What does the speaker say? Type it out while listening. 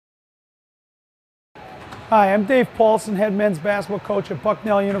Hi, I'm Dave Paulsen, head men's basketball coach at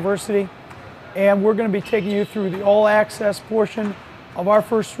Bucknell University, and we're going to be taking you through the all-access portion of our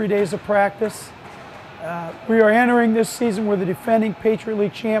first 3 days of practice. We are entering this season. We're the defending Patriot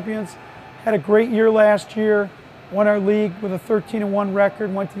League champions. Had a great year last year, won our league with a 13-1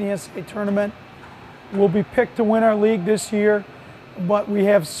 record, went to the NCAA tournament. We'll be picked to win our league this year, but we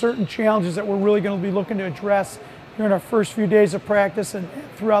have certain challenges that we're really going to be looking to address here in our first few days of practice and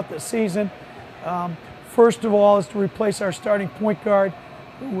throughout the season. First of all is to replace our starting point guard,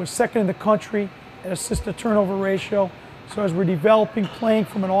 who was second in the country at assist-to-turnover ratio. So as we're developing playing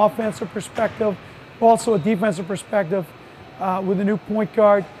from an offensive perspective, also a defensive perspective with a new point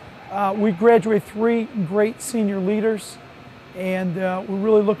guard, we graduate 3 great senior leaders, and we're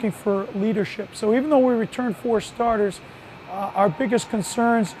really looking for leadership. So even though we return 4 starters, our biggest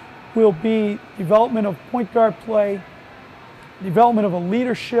concerns will be development of point guard play, development of a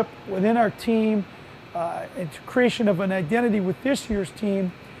leadership within our team, and creation of an identity with this year's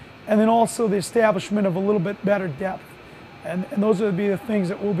team, and then also the establishment of a little bit better depth. And those will be the things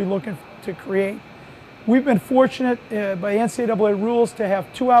that we'll be looking to create. We've been fortunate by NCAA rules to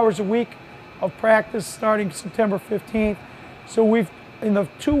have 2 hours a week of practice starting September 15th. So in the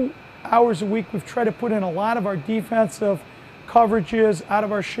 2 hours a week, we've tried to put in a lot of our defensive coverages out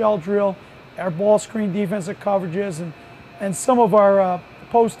of our shell drill, our ball screen defensive coverages, and some of our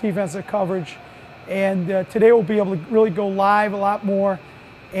post defensive coverage. And today we'll be able to really go live a lot more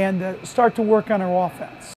and start to work on our offense.